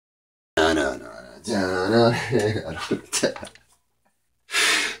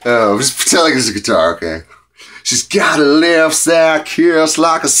Oh, just pretend like it's a guitar, okay? She's got a lips that kiss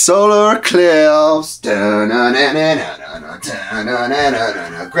like a solar eclipse.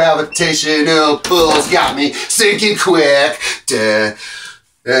 Gravitational pulls got me sinking quick.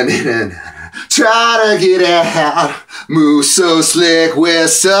 Try to get out, move so slick with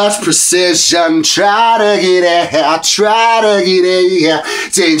such precision. Try to get out, try to get out.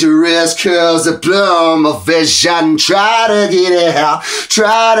 Dangerous curves that blow my vision. Try to get out,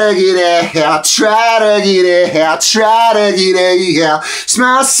 try to get out, try to get out, try to get out.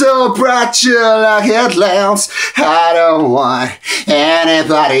 Smile so bright you're like headlamps. I don't want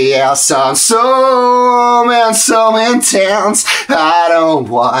anybody else. I'm so intense. I don't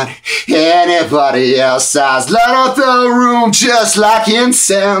want anybody else. Eyes light up the room just like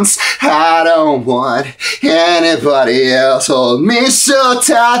incense. I don't want anybody else. Hold me so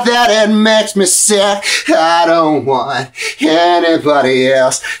tight that it makes me sick. I don't want anybody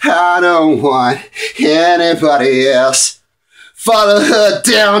else. I don't want anybody else. Follow her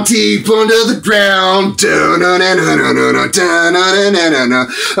down deep under the ground,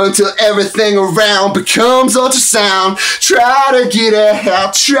 until everything around becomes ultrasound. Try to get it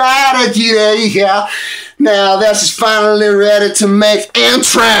out, try to get it out. Now that she's finally ready to make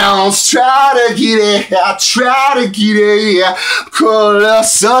entrance. Try to get it out, try to get it out. Curl up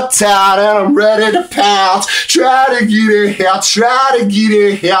so tight and I'm ready to pounce. Try to get it out, try to get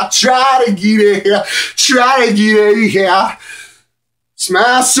it out, try to get it out, try to get it out.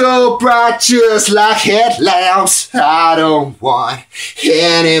 Smile so bright just like headlamps. I don't want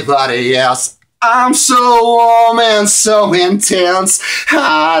anybody else. I'm so warm and so intense.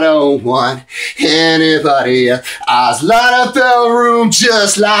 I don't want anybody else. Eyes light up the room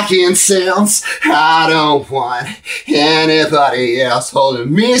just like incense. I don't want anybody else.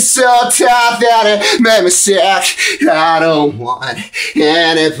 Holding me so tight that it made me sick. I don't want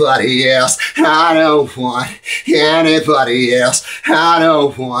anybody else. I don't want anybody else. I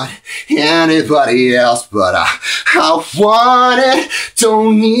don't want anybody else. But I want it,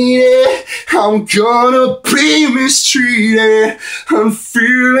 don't need it. I'm gonna be mistreated,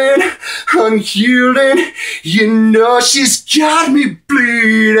 unfeeling, unyielding. You know she's got me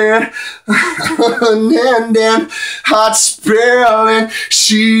bleeding. And then heart spilling,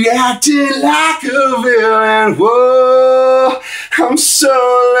 she acting like a villain. Whoa, I'm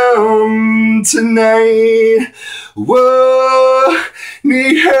so alone tonight. Whoa,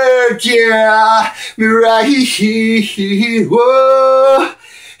 need her, yeah, me right here. Whoa,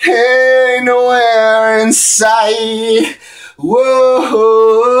 ain't nowhere in sight.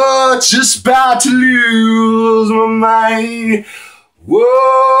 Whoa, just about to lose my mind.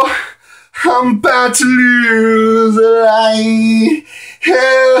 Whoa, I'm about to lose the light.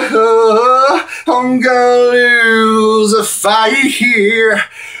 Oh, I'm gonna lose a fight here.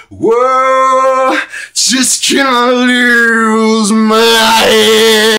 Whoa, just gonna lose my life.